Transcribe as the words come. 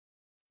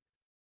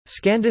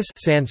Skandhas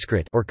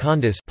Sanskrit or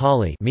khandhas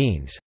Pali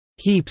means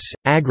heaps,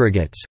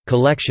 aggregates,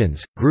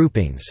 collections,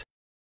 groupings.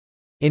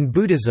 In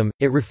Buddhism,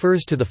 it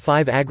refers to the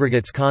five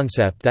aggregates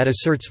concept that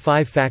asserts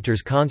five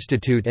factors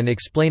constitute and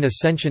explain a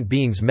sentient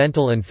being's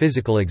mental and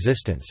physical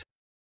existence.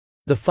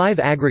 The five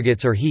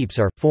aggregates or heaps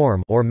are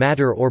form or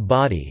matter or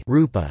body,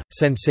 rupa,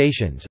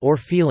 sensations or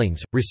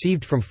feelings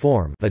received from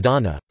form,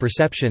 vedana,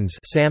 perceptions,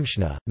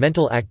 samshna,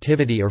 mental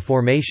activity or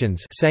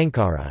formations,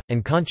 sankhara,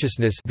 and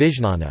consciousness,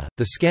 vijnana.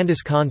 The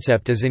skandhas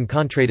concept is in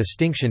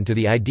contradistinction to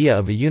the idea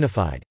of a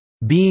unified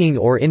being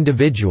or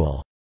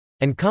individual,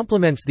 and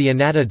complements the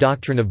anatta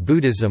doctrine of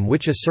Buddhism,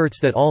 which asserts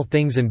that all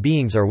things and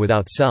beings are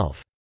without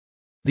self.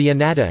 The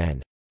anatta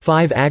and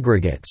five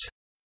aggregates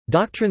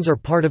doctrines are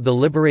part of the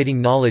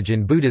liberating knowledge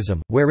in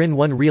Buddhism, wherein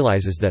one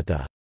realizes that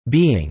the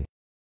being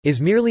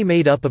is merely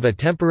made up of a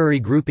temporary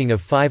grouping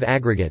of five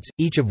aggregates,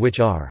 each of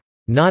which are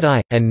not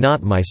I, and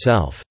not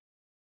myself,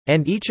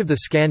 and each of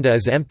the skandha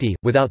is empty,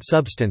 without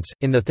substance.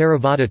 In the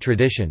Theravada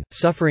tradition,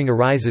 suffering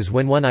arises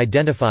when one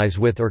identifies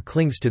with or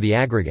clings to the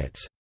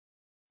aggregates.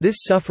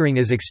 This suffering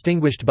is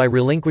extinguished by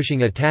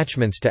relinquishing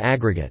attachments to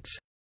aggregates.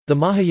 The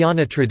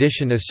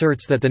Mahayana-tradition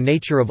asserts that the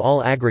nature of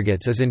all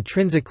aggregates is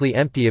intrinsically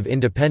empty of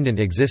independent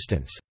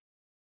existence.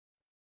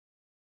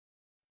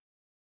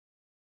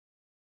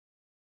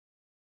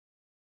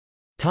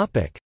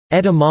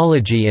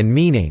 Etymology and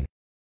meaning.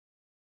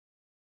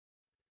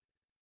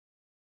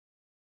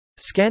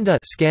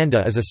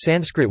 Skandha is a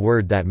Sanskrit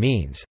word that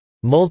means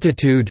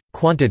multitude,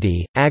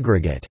 quantity,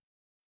 aggregate.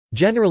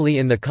 Generally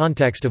in the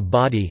context of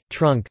body,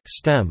 trunk,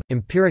 stem,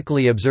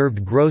 empirically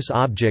observed gross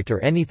object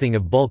or anything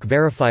of bulk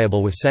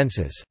verifiable with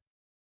senses.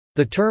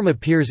 The term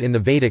appears in the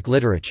Vedic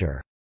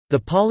literature. The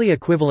Pali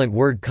equivalent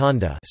word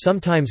khanda,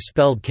 sometimes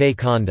spelled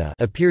k-khanda,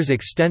 appears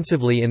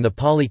extensively in the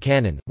Pali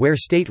Canon, where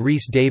state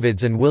Rhys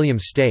Davids and William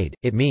Stade.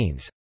 It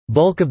means,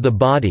 bulk of the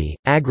body,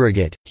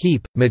 aggregate,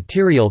 heap,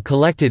 material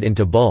collected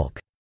into bulk.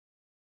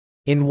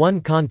 In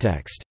one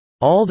context,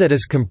 all that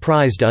is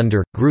comprised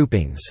under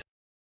groupings.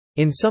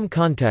 In some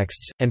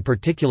contexts, and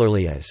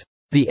particularly as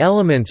the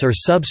elements or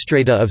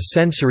substrata of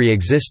sensory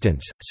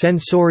existence,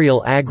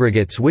 sensorial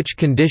aggregates which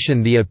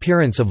condition the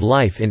appearance of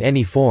life in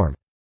any form.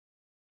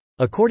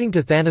 According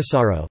to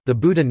Thanissaro, the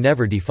Buddha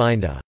never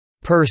defined a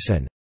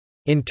person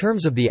in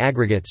terms of the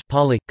aggregates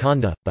Pali,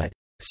 khanda, but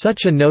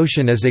such a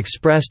notion is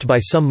expressed by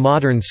some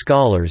modern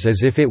scholars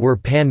as if it were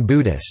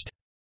pan-Buddhist.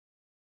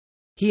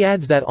 He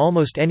adds that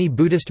almost any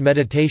Buddhist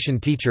meditation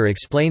teacher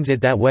explains it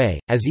that way,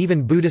 as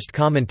even Buddhist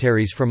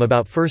commentaries from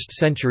about 1st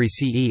century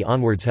CE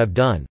onwards have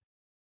done.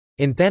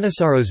 In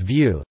Thanissaro's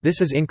view,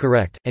 this is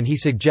incorrect, and he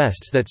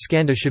suggests that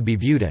skandha should be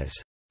viewed as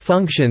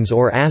functions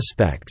or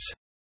aspects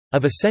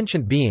of a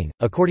sentient being.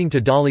 According to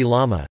Dalai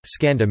Lama,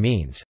 skandha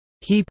means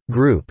heap,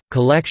 group,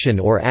 collection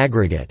or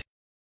aggregate.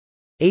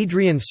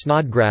 Adrian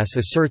Snodgrass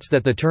asserts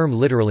that the term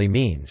literally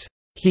means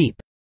heap,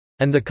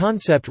 and the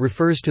concept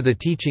refers to the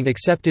teaching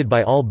accepted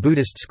by all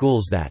Buddhist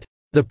schools that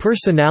the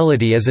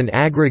personality is an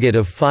aggregate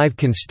of five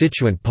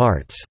constituent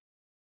parts.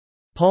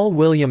 Paul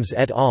Williams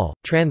et al.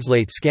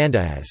 Translate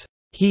skandha as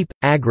heap,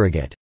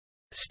 aggregate,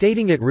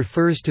 stating it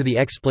refers to the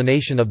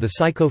explanation of the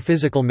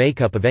psychophysical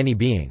makeup of any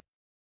being.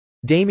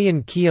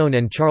 Damien Keown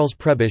and Charles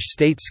Prebish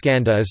state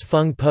skandha as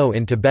fung po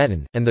in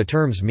Tibetan, and the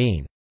terms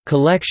mean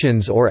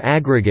collections or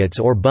aggregates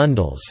or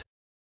bundles.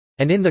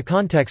 And in the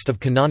context of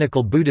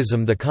canonical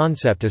Buddhism, the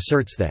concept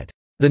asserts that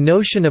the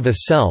notion of a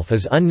self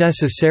is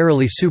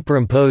unnecessarily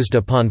superimposed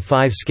upon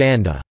five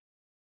skandha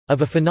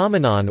of a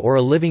phenomenon or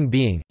a living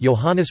being.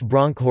 Johannes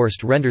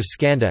Bronkhorst renders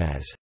skandha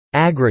as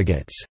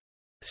aggregates,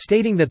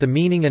 stating that the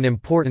meaning and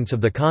importance of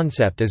the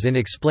concept is in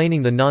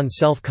explaining the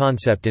non-self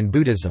concept in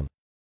Buddhism.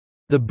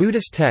 The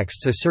Buddhist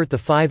texts assert the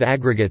five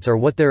aggregates are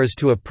what there is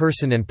to a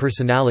person and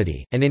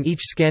personality, and in each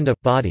skandha,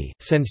 body,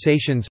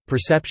 sensations,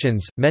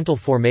 perceptions, mental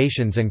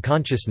formations and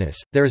consciousness,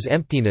 there is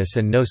emptiness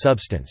and no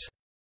substance.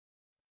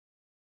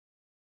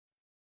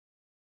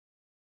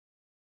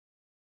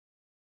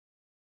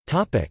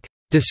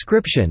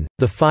 Description: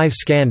 the five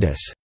skandhas.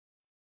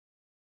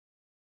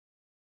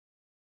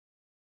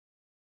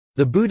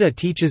 The Buddha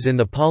teaches in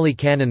the Pali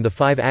Canon the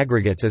five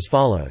aggregates as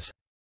follows.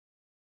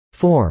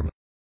 Form,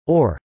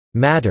 or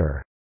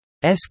matter,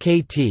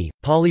 skt,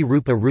 Pali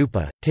rupa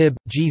rupa, tib,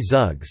 g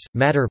zugs,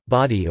 matter,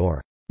 body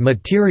or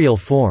material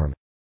form,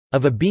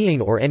 of a being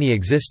or any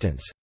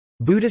existence.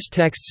 Buddhist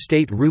texts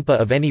state rupa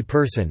of any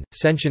person,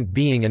 sentient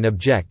being and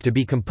object to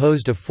be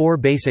composed of four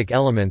basic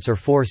elements or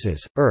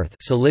forces: earth,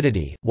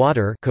 solidity;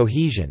 water,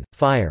 cohesion;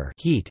 fire,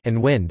 heat;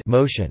 and wind,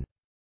 motion.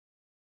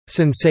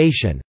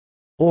 Sensation,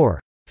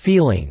 or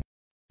feeling,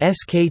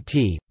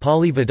 skt,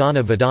 Pali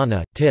vedana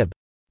vedana, tib,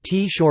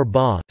 t shor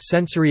ba,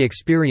 sensory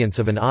experience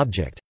of an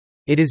object.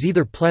 It is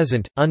either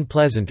pleasant,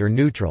 unpleasant or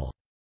neutral.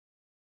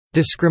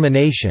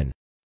 Discrimination,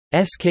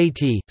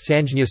 skt,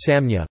 sanjña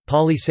samña,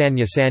 Pali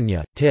sanya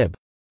sanya, tib,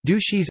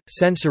 dushis,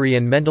 sensory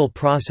and mental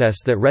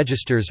process that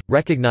registers,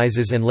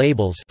 recognizes and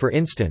labels, for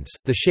instance,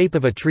 the shape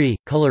of a tree,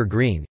 color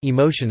green,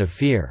 emotion of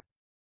fear.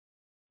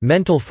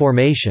 Mental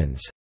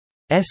formations,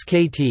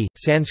 Skt,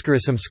 Sanskara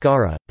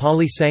samskara,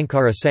 Pali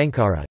sankara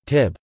sankara,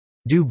 Tib.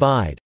 Do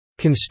bide.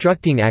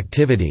 Constructing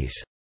activities.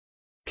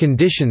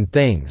 Conditioned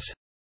things.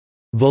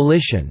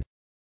 Volition.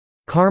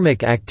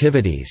 Karmic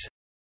activities.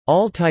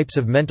 All types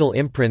of mental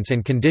imprints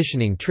and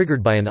conditioning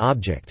triggered by an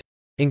object.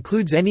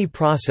 Includes any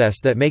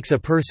process that makes a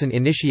person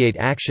initiate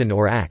action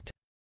or act.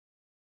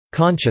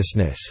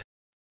 Consciousness.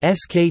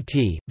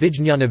 Skt,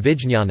 Vijñāna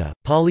Vijñāna,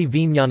 Pali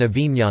Vijñāna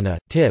Vijñāna,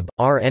 Tib.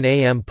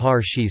 Rnam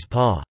par shis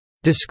pa.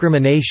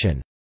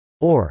 Discrimination.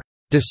 Or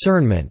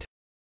discernment.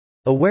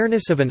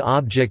 Awareness of an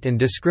object and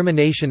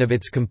discrimination of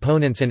its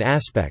components and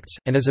aspects,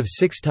 and is of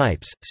 6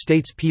 types,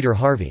 states Peter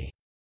Harvey.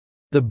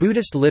 The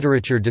Buddhist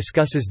literature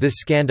discusses this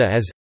skandha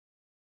as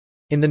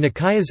in the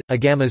Nikayas,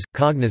 agamas,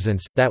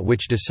 cognizance, that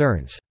which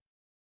discerns.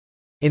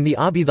 In the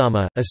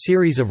Abhidhamma, a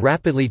series of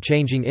rapidly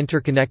changing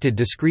interconnected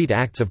discrete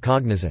acts of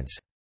cognizance.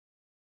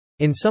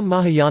 In some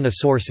Mahayana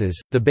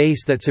sources, the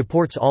base that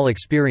supports all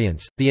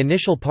experience, the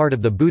initial part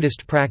of the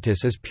Buddhist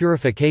practice is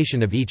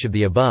purification of each of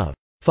the above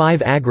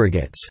 5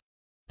 aggregates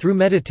through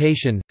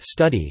meditation,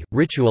 study,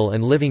 ritual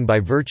and living by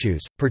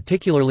virtues,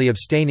 particularly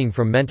abstaining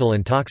from mental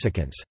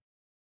intoxicants.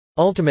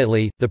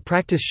 Ultimately, the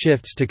practice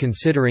shifts to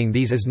considering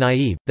these as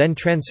naive, then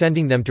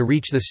transcending them to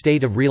reach the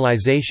state of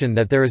realization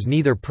that there is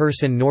neither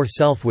person nor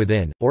self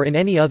within, or in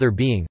any other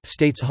being,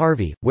 states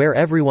Harvey, where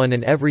everyone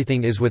and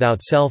everything is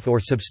without self or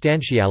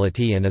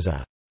substantiality and is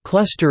a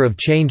cluster of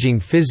changing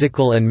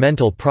physical and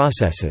mental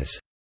processes.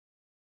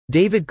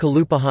 David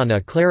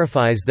Kalupahana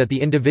clarifies that the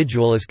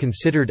individual is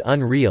considered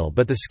unreal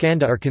but the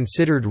skandha are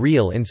considered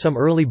real in some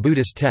early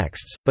Buddhist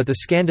texts, but the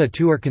skandha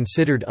too are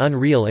considered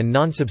unreal and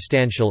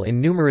non-substantial in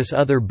numerous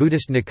other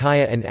Buddhist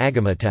Nikaya and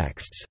Agama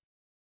texts.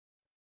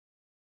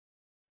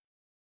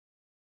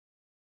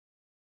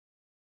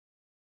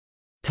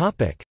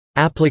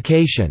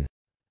 Application.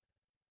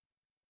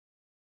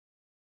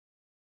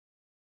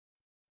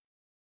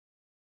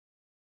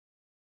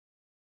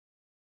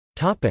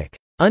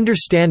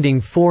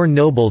 Understanding Four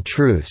Noble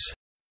Truths.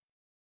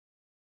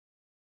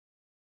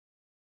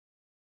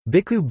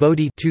 Bhikkhu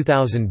Bodhi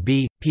 2000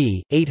 b.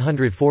 p.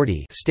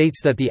 840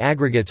 states that the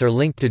aggregates are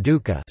linked to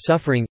dukkha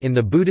suffering in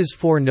the Buddha's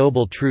Four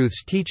Noble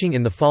Truths teaching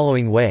in the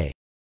following way.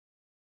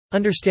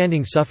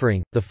 Understanding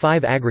suffering, the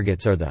 5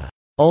 aggregates are the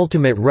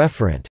ultimate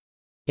referent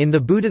in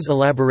the Buddha's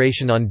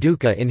elaboration on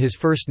dukkha in his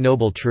First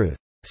Noble Truth.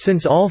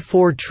 Since all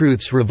 4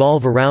 truths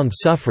revolve around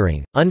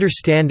suffering,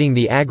 understanding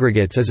the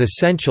aggregates is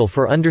essential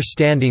for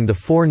understanding the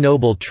Four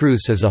Noble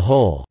Truths as a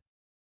whole.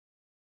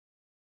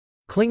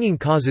 Clinging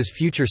causes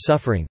future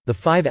suffering, the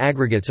 5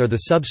 aggregates are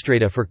the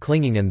substrata for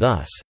clinging and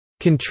thus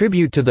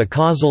contribute to the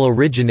causal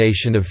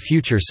origination of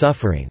future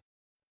suffering.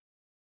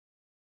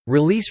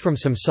 Release from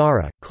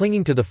samsara,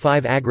 clinging to the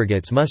 5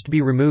 aggregates must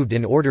be removed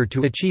in order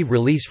to achieve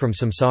release from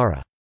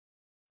samsara.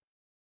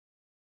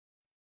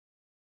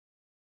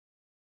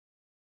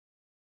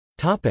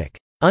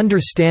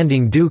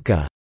 Understanding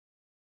dukkha.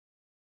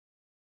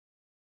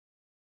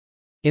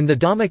 In the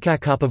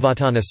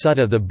Dhammacakkappavattana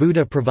Sutta the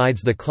Buddha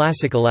provides the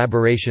classic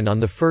elaboration on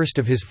the first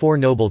of his 4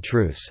 Noble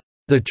Truths,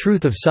 the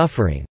truth of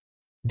suffering,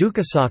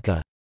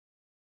 dukkha-sakka.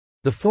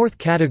 The 4th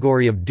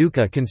category of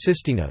dukkha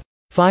consisting of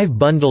 5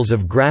 bundles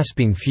of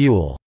grasping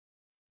fuel,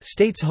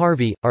 states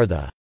Harvey, are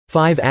the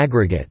 5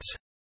 aggregates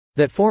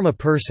that form a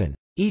person.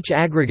 Each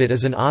aggregate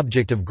is an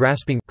object of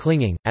grasping,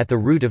 clinging, at the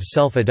root of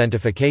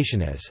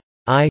self-identification as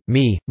I,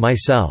 me,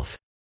 myself.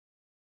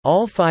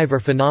 All 5 are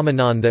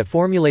phenomenon that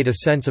formulate a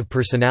sense of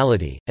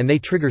personality, and they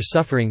trigger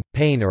suffering,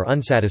 pain or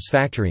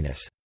unsatisfactoriness.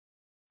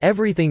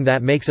 Everything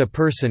that makes a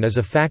person is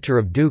a factor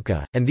of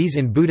dukkha, and these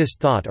in Buddhist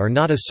thought are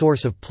not a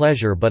source of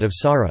pleasure but of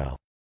sorrow.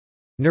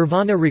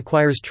 Nirvana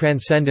requires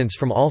transcendence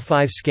from all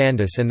 5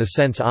 skandhas and the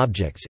sense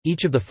objects.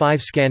 Each of the 5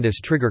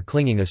 skandhas trigger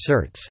clinging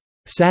asserts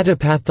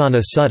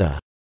Satipatthana Sutta,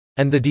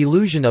 and the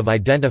delusion of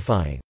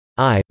identifying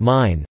I,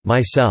 mine,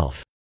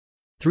 myself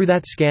through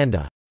that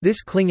skandha.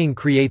 This clinging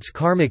creates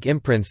karmic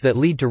imprints that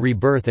lead to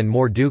rebirth and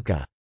more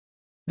dukkha.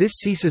 This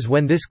ceases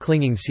when this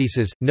clinging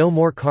ceases, no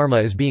more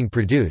karma is being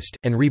produced,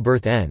 and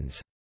rebirth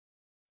ends.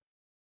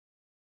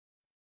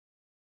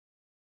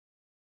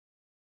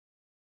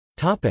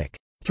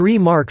 3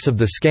 marks of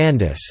the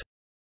skandhas.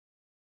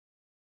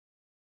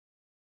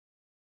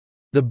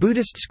 The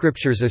Buddhist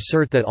scriptures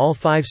assert that all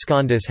 5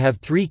 skandhas have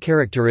 3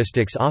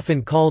 characteristics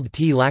often called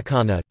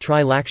T-lakkhana,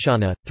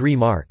 tri-lakshana, 3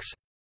 marks.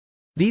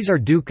 These are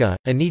dukkha,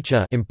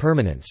 anicca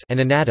impermanence, and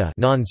anatta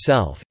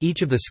non-self.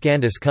 Each of the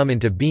skandhas come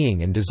into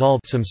being and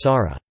dissolve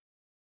samsara.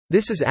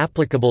 This is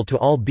applicable to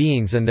all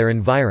beings and their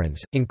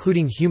environs,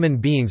 including human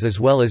beings as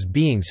well as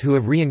beings who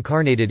have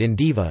reincarnated in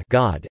Deva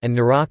God and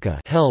Naraka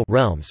hell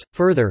realms.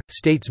 Further,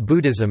 states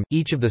Buddhism,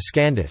 each of the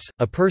skandhas,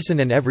 a person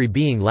and every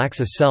being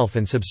lacks a self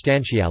and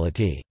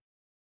substantiality.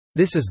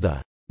 This is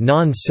the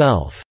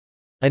non-self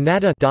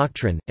anatta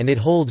doctrine, and it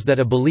holds that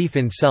a belief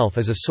in self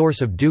is a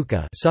source of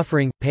dukkha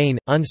suffering, pain,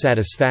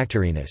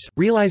 unsatisfactoriness.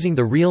 Realizing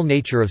the real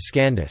nature of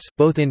skandhas,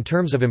 both in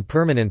terms of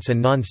impermanence and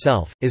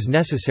non-self, is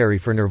necessary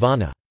for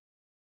nirvana.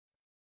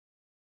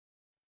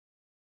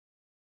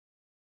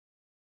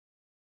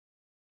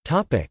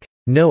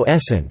 no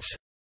essence.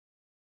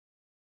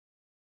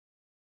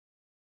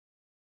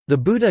 The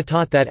Buddha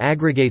taught that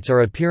aggregates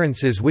are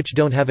appearances which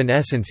don't have an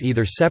essence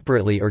either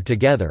separately or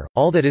together.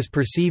 All that is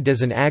perceived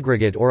as an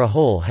aggregate or a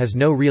whole has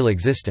no real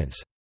existence.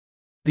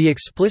 The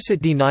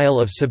explicit denial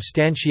of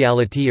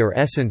substantiality or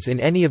essence in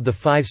any of the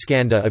five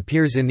skandha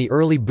appears in the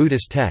early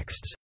Buddhist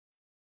texts.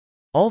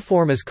 All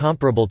form is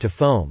comparable to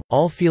foam,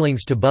 all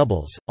feelings to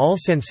bubbles, all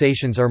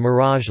sensations are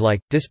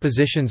mirage-like,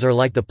 dispositions are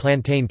like the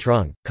plantain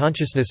trunk,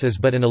 consciousness is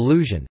but an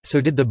illusion.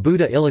 So did the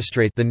Buddha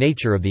illustrate the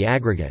nature of the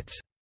aggregates.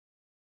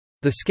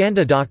 The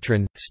Skandha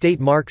doctrine,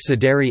 state Mark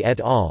Sederi et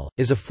al.,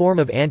 is a form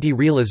of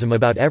anti-realism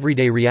about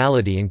everyday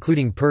reality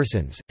including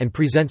persons, and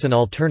presents an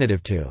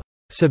alternative to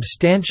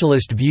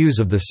substantialist views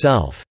of the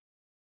self.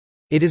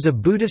 It is a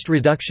Buddhist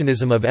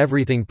reductionism of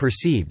everything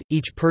perceived,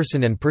 each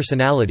person and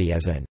personality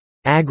as an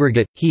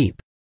aggregate,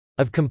 heap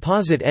of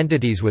composite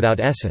entities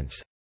without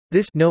essence.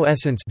 This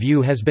no-essence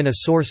view has been a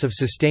source of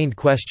sustained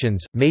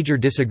questions, major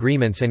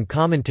disagreements and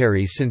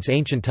commentaries since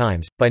ancient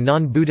times, by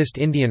non-Buddhist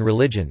Indian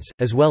religions,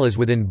 as well as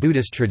within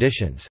Buddhist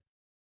traditions.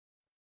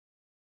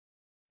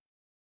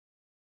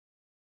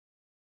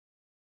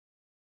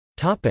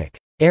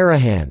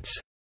 Arahants.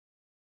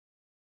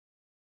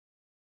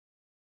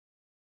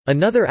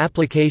 Another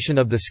application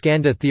of the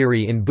Skandha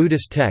theory in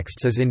Buddhist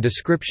texts is in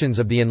descriptions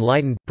of the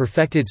enlightened,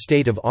 perfected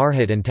state of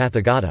Arhat and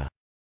Tathagata.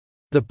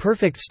 The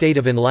perfect state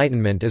of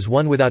enlightenment is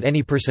one without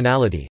any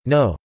personality,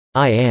 no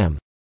I am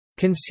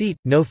conceit,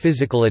 no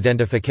physical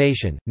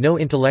identification, no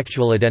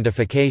intellectual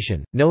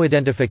identification, no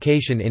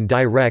identification in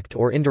direct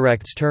or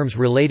indirect terms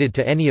related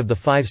to any of the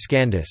five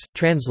skandhas,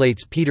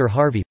 translates Peter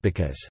Harvey,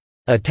 because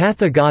a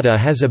Tathagata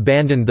has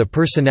abandoned the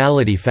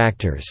personality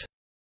factors.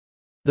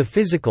 The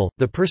physical,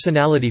 the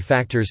personality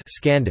factors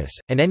skandhas,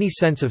 and any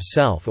sense of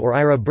self or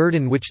ira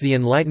burden which the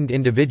enlightened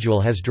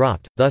individual has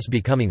dropped, thus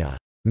becoming a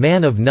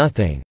man of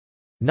nothing,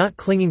 not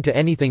clinging to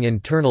anything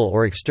internal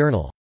or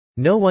external.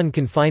 No one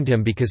can find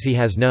him because he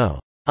has no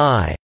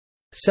I,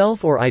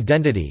 self or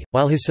identity,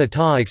 while his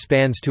sattva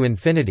expands to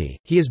infinity.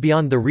 He is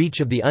beyond the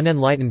reach of the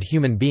unenlightened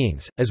human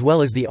beings, as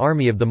well as the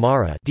army of the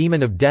Mara,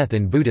 demon of death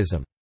in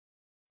Buddhism.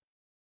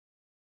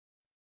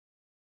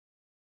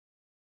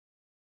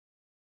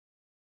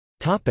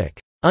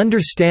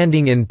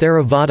 Understanding in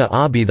Theravada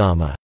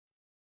Abhidhamma.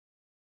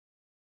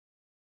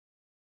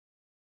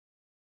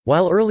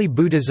 While early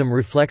Buddhism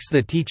reflects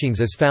the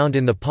teachings as found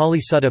in the Pali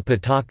Sutta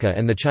Pitaka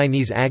and the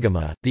Chinese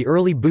Agama, the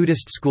early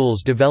Buddhist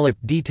schools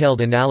developed detailed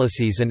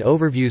analyses and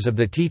overviews of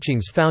the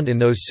teachings found in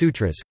those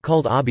sutras,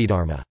 called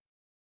Abhidharma.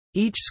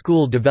 Each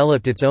school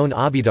developed its own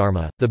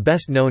Abhidharma, the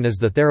best known as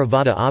the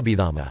Theravada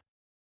Abhidhamma.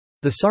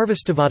 The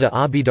Sarvastivada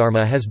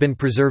Abhidharma has been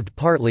preserved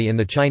partly in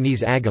the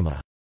Chinese Agama.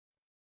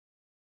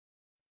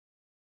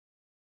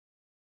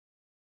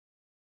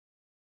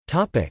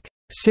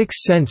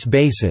 Six sense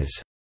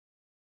bases.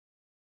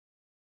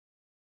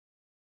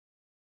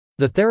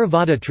 The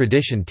Theravada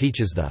tradition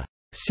teaches the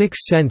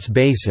six sense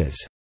bases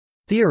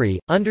theory,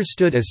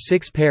 understood as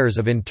six pairs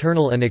of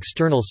internal and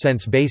external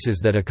sense bases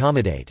that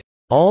accommodate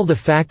all the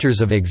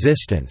factors of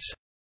existence.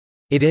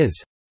 It is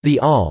the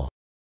all,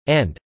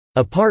 and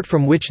apart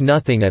from which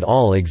nothing at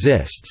all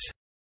exists,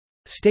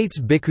 states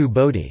Bhikkhu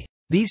Bodhi.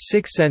 These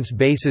six sense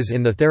bases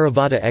in the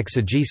Theravada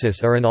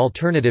exegesis are an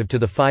alternative to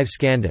the five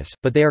skandhas,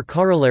 but they are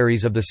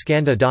corollaries of the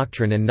Skandha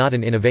doctrine and not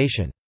an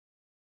innovation.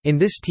 In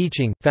this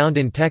teaching, found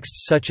in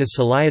texts such as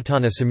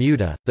Salayatana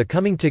Samyutta, the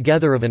coming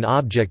together of an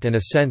object and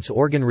a sense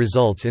organ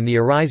results in the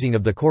arising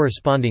of the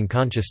corresponding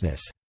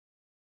consciousness.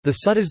 The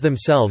suttas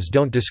themselves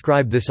don't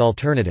describe this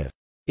alternative.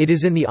 It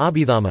is in the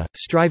Abhidhamma,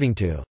 striving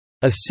to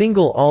a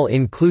single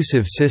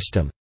all-inclusive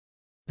system,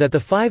 that the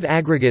five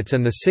aggregates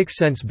and the six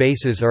sense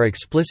bases are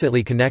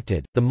explicitly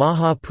connected. The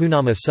Maha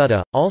Punama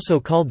Sutta, also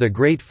called the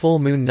Great Full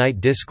Moon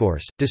Night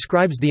Discourse,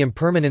 describes the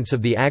impermanence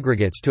of the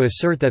aggregates to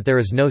assert that there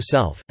is no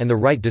self, and the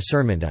right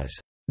discernment is,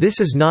 "This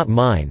is not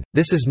mine,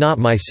 this is not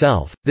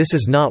myself, this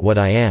is not what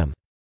I am."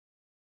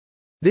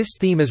 This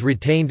theme is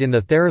retained in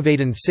the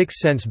Theravadan six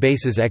sense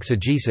bases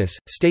exegesis,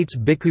 states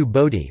Bhikkhu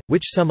Bodhi,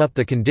 which sum up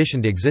the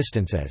conditioned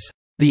existence as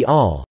the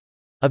all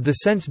of the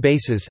sense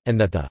bases, and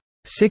that the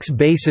six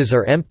bases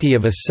are empty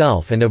of a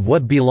self and of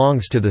what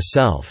belongs to the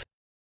self.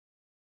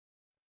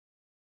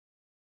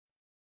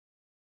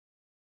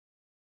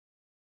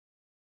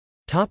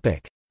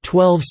 Topic: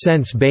 12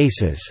 sense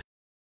bases.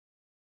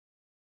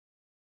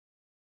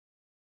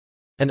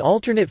 An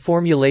alternate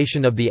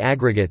formulation of the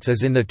aggregates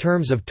is in the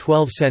terms of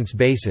 12 sense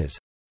bases.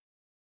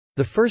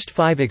 The first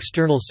five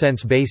external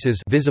sense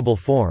bases, visible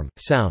form,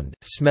 sound,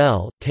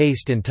 smell,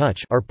 taste and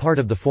touch, are part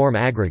of the form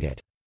aggregate.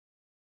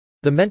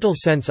 The mental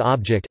sense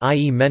object,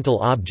 i.e. mental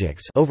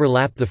objects,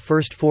 overlap the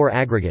first four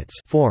aggregates: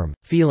 form,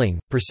 feeling,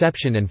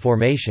 perception and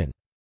formation.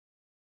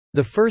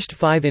 The first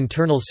five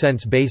internal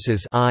sense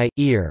bases, eye,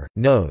 ear,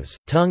 nose,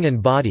 tongue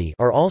and body,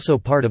 are also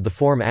part of the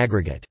form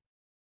aggregate.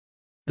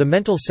 The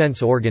mental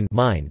sense organ,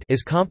 mind,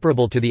 is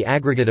comparable to the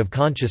aggregate of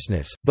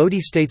consciousness.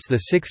 Bodhi states the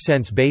six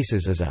sense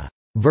bases as a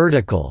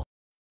vertical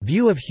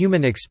view of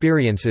human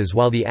experiences,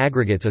 while the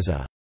aggregates as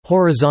a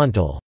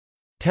horizontal,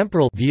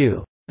 temporal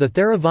view. The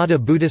Theravada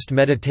Buddhist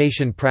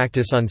meditation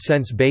practice on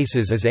sense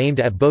bases is aimed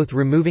at both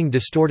removing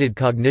distorted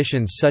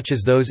cognitions such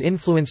as those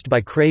influenced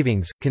by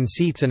cravings,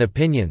 conceits and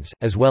opinions,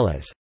 as well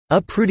as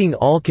uprooting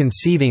all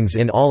conceivings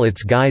in all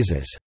its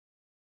guises.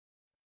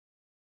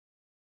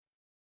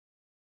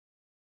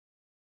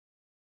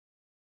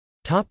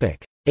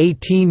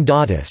 18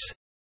 Dhātus.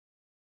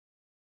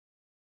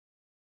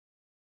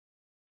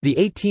 The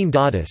 18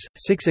 Dhātus,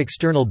 6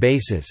 external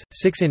bases,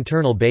 6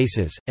 internal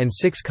bases, and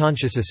 6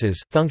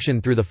 consciousnesses,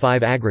 function through the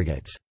 5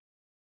 aggregates.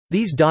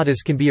 These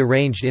dhātus can be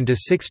arranged into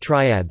 6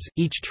 triads,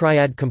 each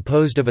triad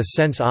composed of a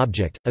sense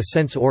object, a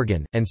sense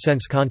organ, and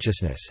sense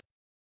consciousness.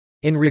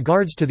 In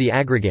regards to the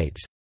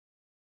aggregates,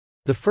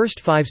 the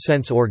first 5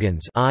 sense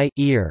organs eye,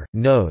 ear,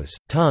 nose,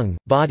 tongue,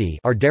 body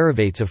are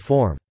derivates of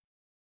form.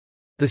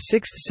 The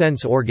 6th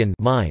sense organ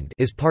mind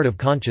is part of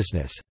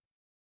consciousness.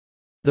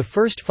 The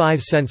first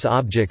 5 sense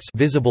objects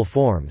visible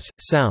forms,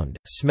 sound,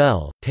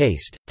 smell,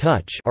 taste,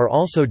 touch are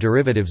also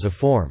derivatives of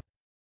form.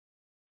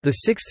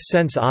 The 6th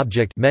sense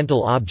object,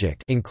 mental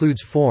object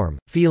includes form,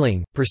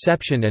 feeling,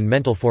 perception and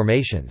mental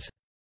formations.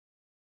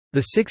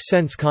 The 6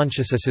 sense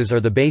consciousnesses are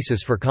the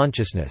basis for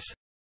consciousness.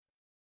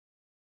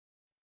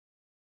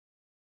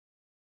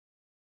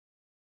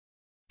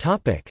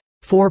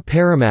 Four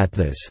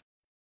Paramatthas.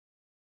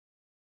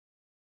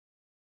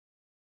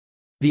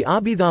 The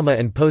Abhidhamma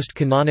and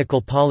post-canonical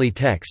Pali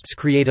texts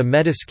create a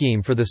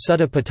meta-scheme for the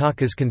Sutta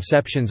Pitaka's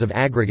conceptions of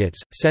aggregates,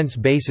 sense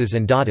bases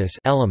and dhātus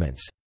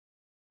elements.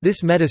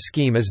 This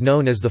meta-scheme is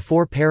known as the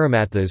Four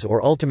Paramatthas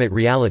or ultimate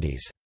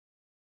realities.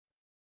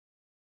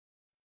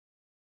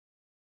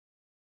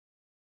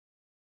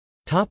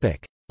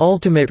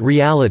 Ultimate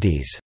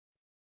realities.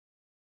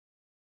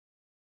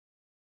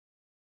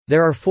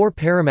 There are 4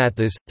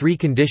 paramatthas, 3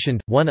 conditioned,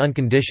 1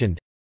 unconditioned.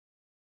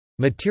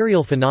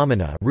 Material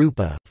phenomena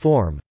rupa,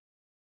 form.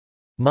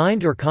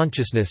 Mind or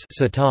consciousness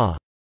citta.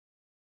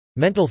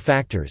 Mental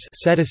factors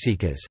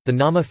cetasikas, the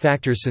nama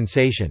factors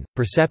sensation,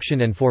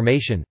 perception and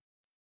formation.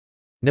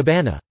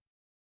 Nibbana.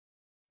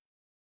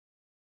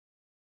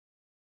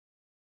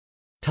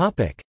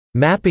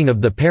 Mapping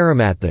of the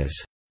paramatthas.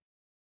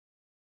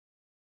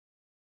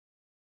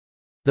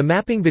 The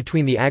mapping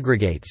between the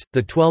aggregates,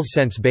 the 12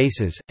 sense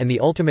bases, and the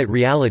ultimate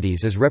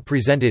realities is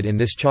represented in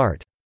this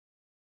chart.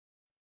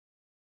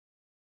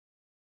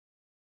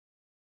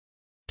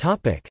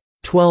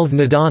 12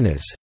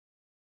 Nidanas.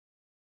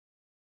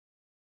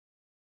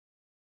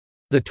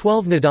 The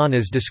 12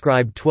 Nidanas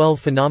describe 12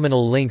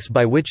 phenomenal links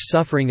by which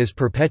suffering is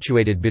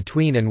perpetuated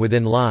between and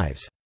within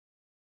lives.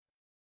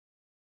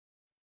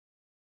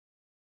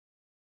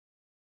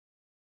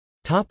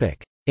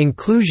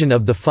 Inclusion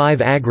of the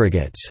 5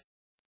 aggregates.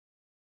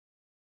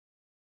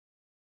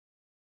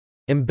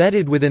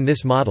 Embedded within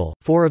this model,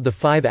 4 of the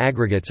 5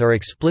 aggregates are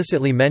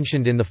explicitly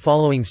mentioned in the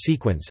following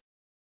sequence.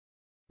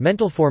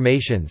 Mental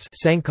formations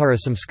sankhara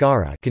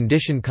samskara,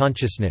 conditioned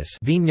consciousness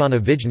vijñāna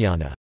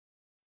vijñāna,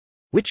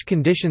 which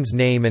conditions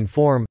name and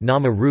form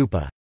nama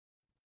rupa,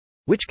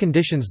 which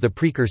conditions the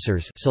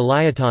precursors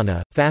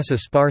salayatana, phassa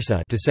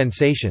sparsa to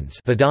sensations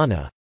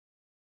vedana,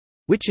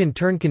 which in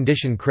turn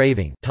condition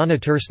craving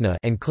tanatursna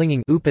and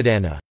clinging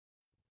upadana,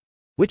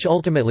 which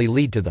ultimately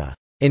lead to the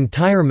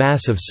entire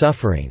mass of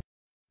suffering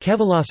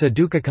Kevalasa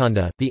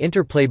Dukkhakhanda. The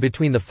interplay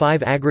between the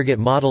 5 aggregate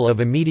model of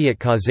immediate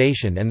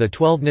causation and the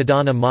 12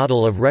 Nidana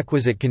model of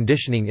requisite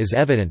conditioning is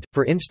evident,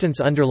 for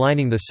instance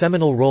underlining the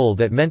seminal role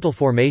that mental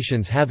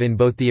formations have in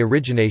both the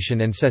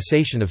origination and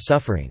cessation of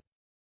suffering.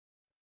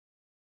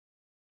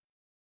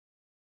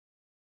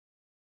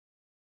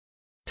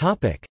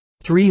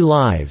 Three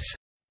lives.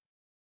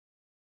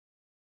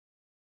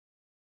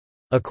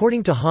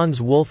 According to Hans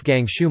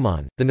Wolfgang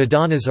Schumann, the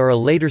Nidanas are a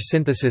later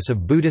synthesis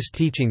of Buddhist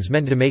teachings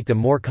meant to make them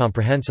more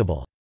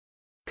comprehensible.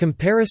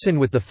 Comparison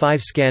with the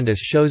 5 skandhas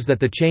shows that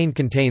the chain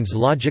contains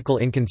logical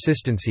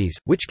inconsistencies,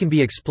 which can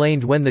be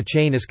explained when the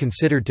chain is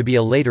considered to be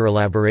a later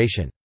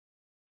elaboration.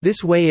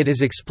 This way it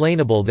is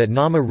explainable that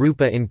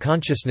nama-rupa in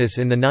consciousness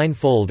in the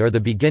 9-fold are the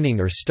beginning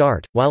or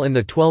start, while in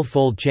the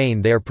 12-fold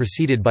chain they are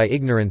preceded by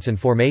ignorance and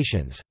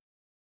formations.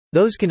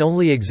 Those can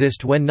only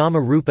exist when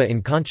nama-rupa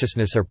in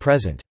consciousness are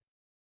present.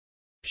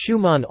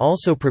 Schumann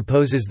also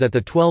proposes that the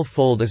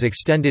 12-fold is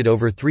extended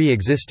over 3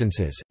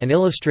 existences, and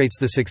illustrates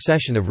the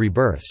succession of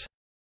rebirths.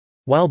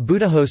 While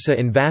Buddhaghosa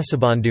in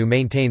Vasubandhu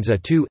maintains a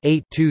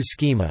 2-8-2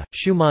 schema,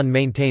 Schumann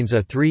maintains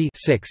a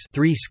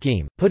 3-6-3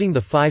 scheme, putting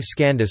the 5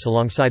 skandhas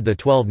alongside the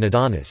 12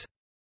 nidanas.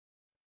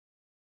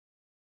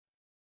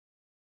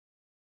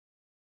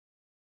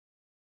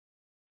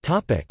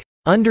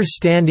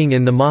 Understanding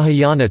in the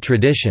Mahayana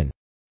tradition.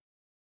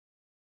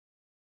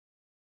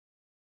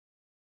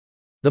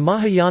 The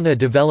Mahayana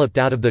developed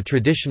out of the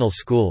traditional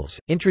schools,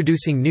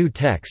 introducing new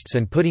texts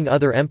and putting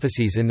other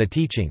emphases in the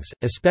teachings,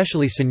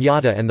 especially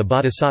sunyata and the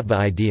bodhisattva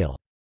ideal.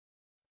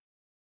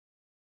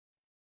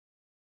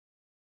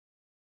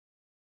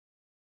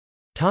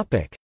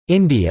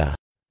 India.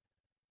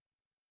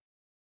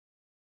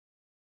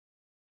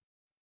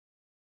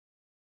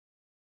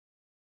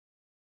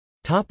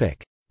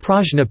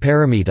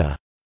 Prajnaparamita.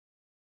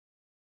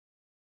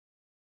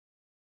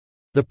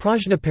 The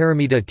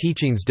Prajnaparamita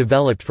teachings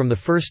developed from the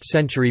 1st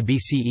century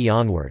BCE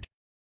onward.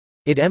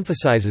 It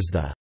emphasizes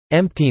the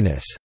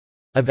emptiness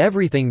of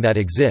everything that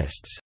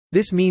exists.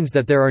 This means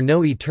that there are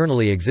no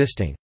eternally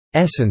existing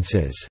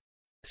essences,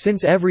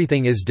 since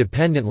everything is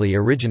dependently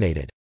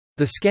originated.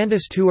 The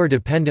skandhas too are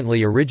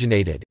dependently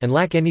originated, and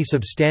lack any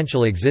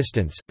substantial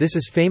existence. This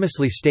is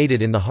famously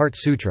stated in the Heart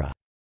Sutra.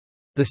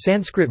 The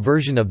Sanskrit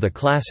version of the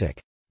classic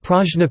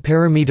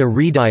Prajnaparamita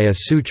Hridaya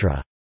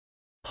Sutra,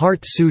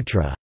 Heart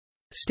Sutra,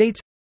 states,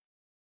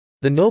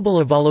 the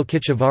noble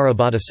Avalokiteshvara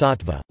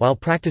Bodhisattva, while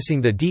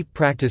practicing the deep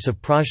practice of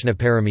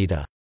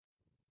Prajnaparamita,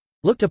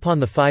 looked upon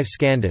the 5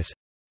 skandhas,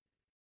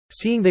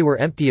 seeing they were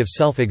empty of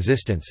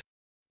self-existence,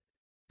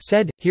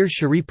 said, Hear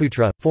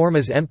Shariputra, form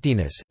is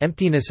emptiness,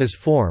 emptiness is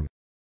form.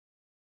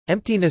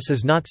 Emptiness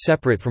is not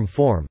separate from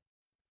form.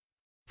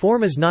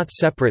 Form is not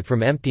separate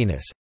from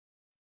emptiness.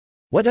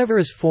 Whatever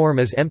is form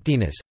is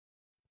emptiness.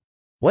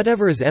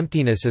 Whatever is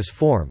emptiness is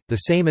form. The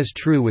same is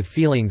true with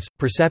feelings,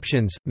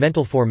 perceptions,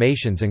 mental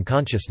formations and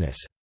consciousness.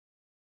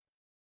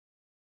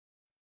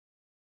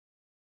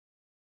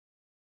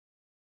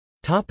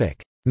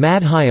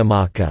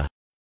 Madhyamaka.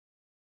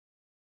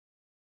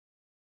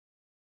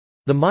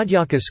 The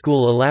Madhyamaka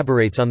school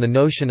elaborates on the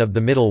notion of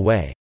the middle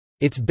way.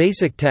 Its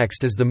basic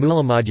text is the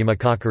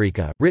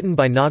Mulamadhyamakakarika, written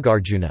by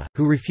Nagarjuna,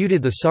 who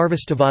refuted the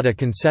Sarvastivada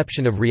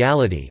conception of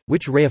reality,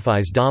 which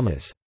reifies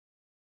dhammas.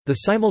 The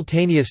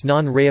simultaneous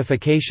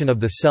non-reification of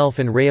the self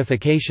and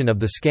reification of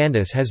the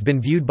skandhas has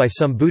been viewed by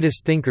some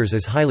Buddhist thinkers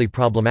as highly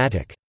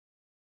problematic.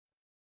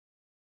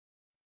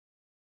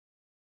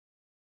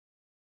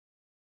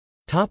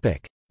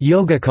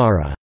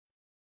 Yogacara.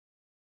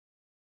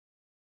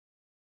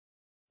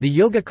 The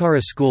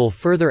Yogacara school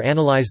further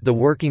analyzed the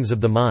workings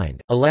of the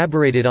mind,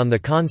 elaborated on the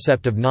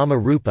concept of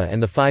nama-rupa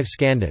and the 5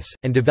 skandhas,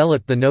 and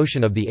developed the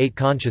notion of the 8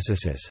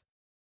 consciousnesses.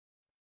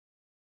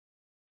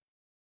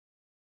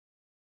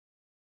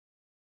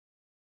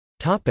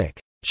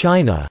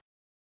 China.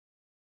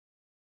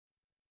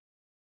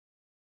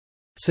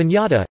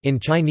 Sunyata, in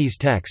Chinese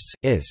texts,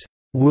 is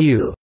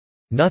wu,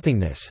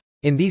 nothingness.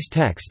 In these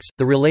texts,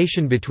 the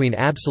relation between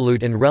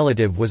absolute and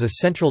relative was a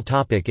central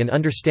topic in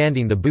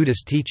understanding the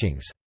Buddhist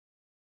teachings.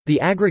 The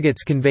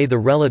aggregates convey the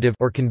relative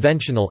or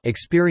conventional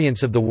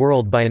experience of the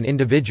world by an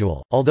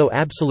individual, although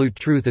absolute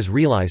truth is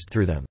realized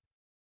through them.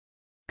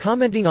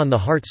 Commenting on the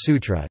Heart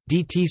Sutra,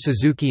 D.T.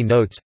 Suzuki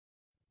notes,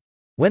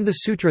 when the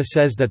sutra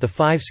says that the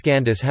 5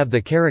 skandhas have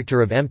the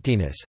character of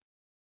emptiness,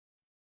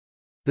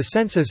 the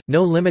senses,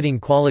 no limiting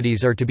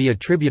qualities are to be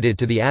attributed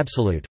to the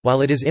Absolute,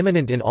 while it is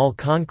immanent in all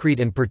concrete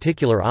and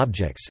particular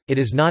objects, it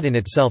is not in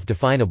itself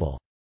definable.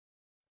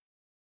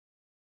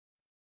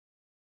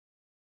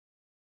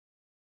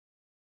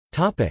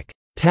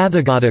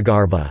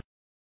 Tathagatagarbha.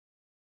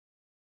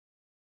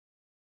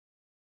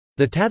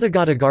 The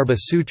Tathagatagarbha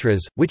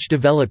Sutras, which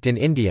developed in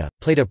India,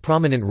 played a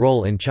prominent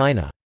role in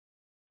China.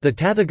 The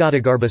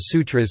Tathagatagarbha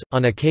Sutras,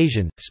 on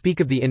occasion,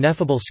 speak of the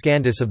ineffable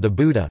skandhas of the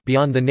Buddha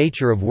beyond the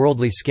nature of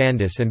worldly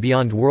skandhas and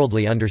beyond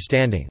worldly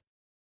understanding.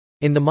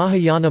 In the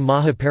Mahayana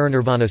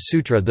Mahaparinirvana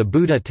Sutra, the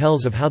Buddha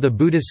tells of how the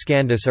Buddha's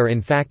skandhas are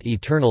in fact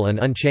eternal and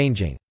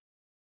unchanging.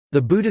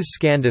 The Buddha's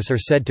skandhas are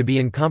said to be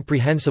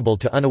incomprehensible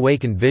to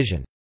unawakened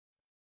vision.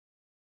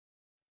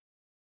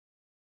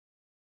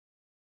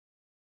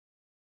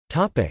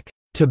 Tibet.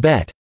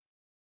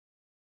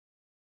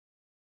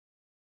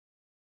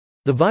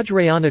 The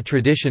Vajrayana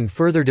tradition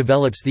further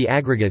develops the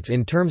aggregates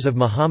in terms of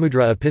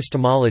Mahamudra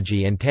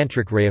epistemology and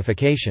Tantric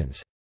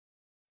reifications.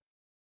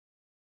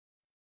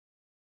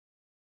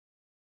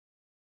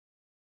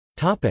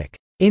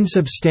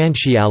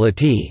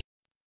 Insubstantiality.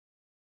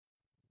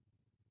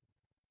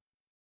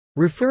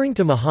 Referring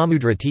to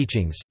Mahamudra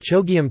teachings,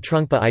 Chogyam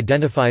Trungpa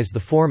identifies the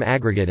form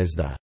aggregate as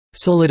the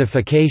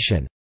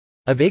solidification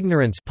of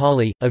ignorance,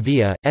 Pali,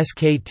 avidya,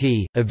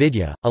 skt,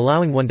 avidya,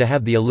 allowing one to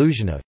have the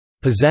illusion of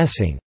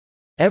possessing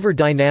ever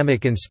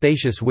dynamic and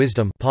spacious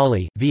wisdom,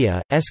 Pali,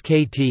 via,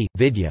 skt,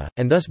 vidya,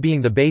 and thus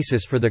being the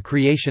basis for the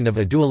creation of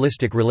a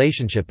dualistic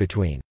relationship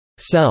between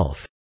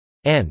self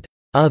and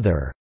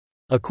other.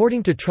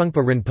 According to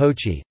Trungpa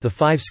Rinpoche, the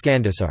 5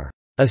 skandhas are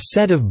a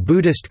set of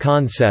Buddhist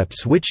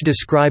concepts which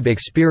describe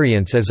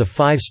experience as a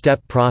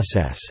 5-step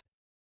process,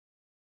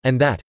 and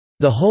that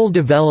the whole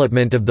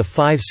development of the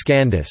 5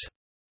 skandhas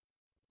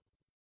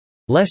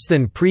less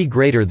than pre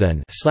greater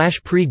than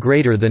 /pre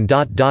greater than ...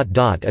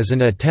 is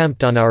an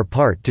attempt on our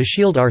part to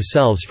shield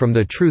ourselves from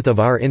the truth of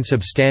our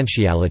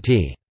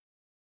insubstantiality,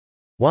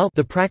 while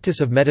the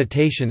practice of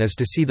meditation is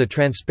to see the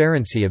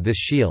transparency of this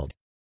shield.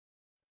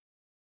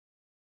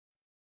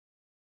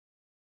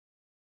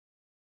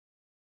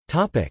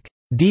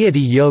 Deity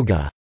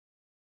yoga.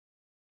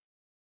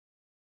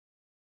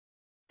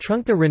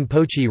 Trungpa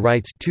Rinpoche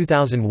writes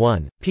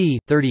 2001, p.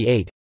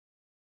 38,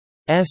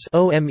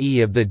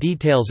 SOME of the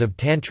details of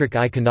Tantric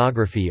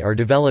iconography are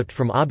developed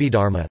from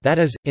Abhidhamma, that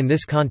is, in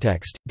this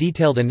context,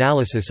 detailed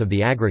analysis of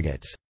the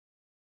aggregates.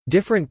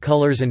 Different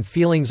colors and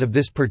feelings of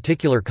this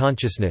particular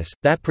consciousness,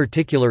 that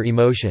particular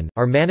emotion,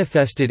 are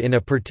manifested in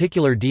a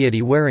particular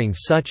deity wearing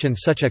such and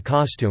such a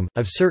costume,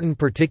 of certain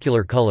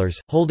particular colors,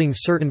 holding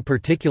certain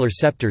particular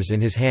scepters in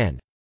his hand.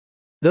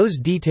 Those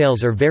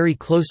details are very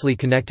closely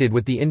connected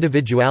with the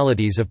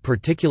individualities of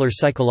particular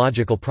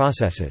psychological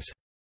processes.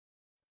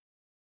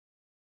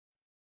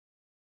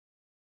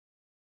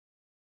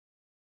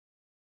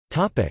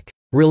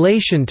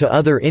 Relation to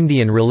other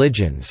Indian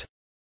religions.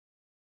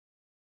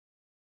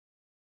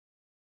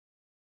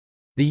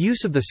 The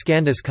use of the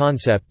skandhas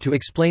concept to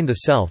explain the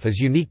self is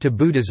unique to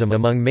Buddhism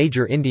among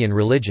major Indian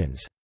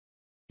religions.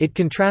 It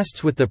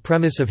contrasts with the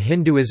premise of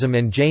Hinduism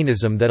and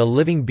Jainism that a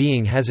living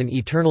being has an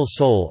eternal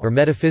soul or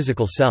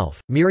metaphysical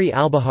self. Miri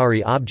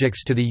Albahari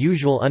objects to the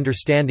usual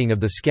understanding of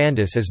the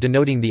skandhas as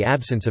denoting the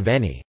absence of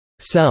any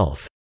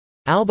self.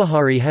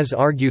 Albahari has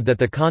argued that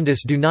the khandhas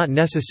do not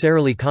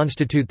necessarily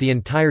constitute the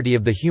entirety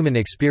of the human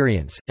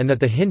experience, and that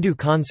the Hindu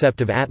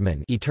concept of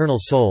Atman, eternal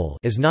soul,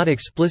 is not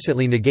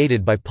explicitly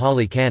negated by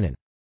Pali Canon.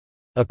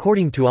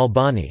 According to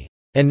Albani,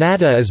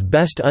 anatta is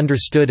best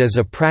understood as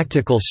a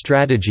practical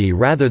strategy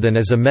rather than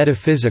as a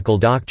metaphysical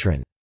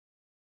doctrine.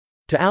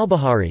 To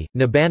Albahari,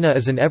 nibbana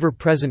is an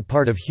ever-present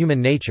part of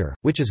human nature,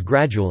 which is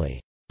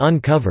gradually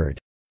uncovered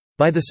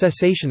by the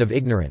cessation of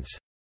ignorance.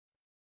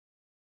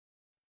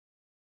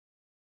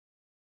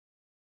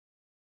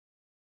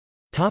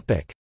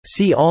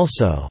 See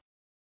also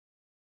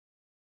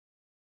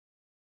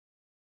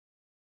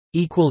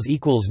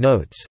 ==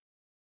 Notes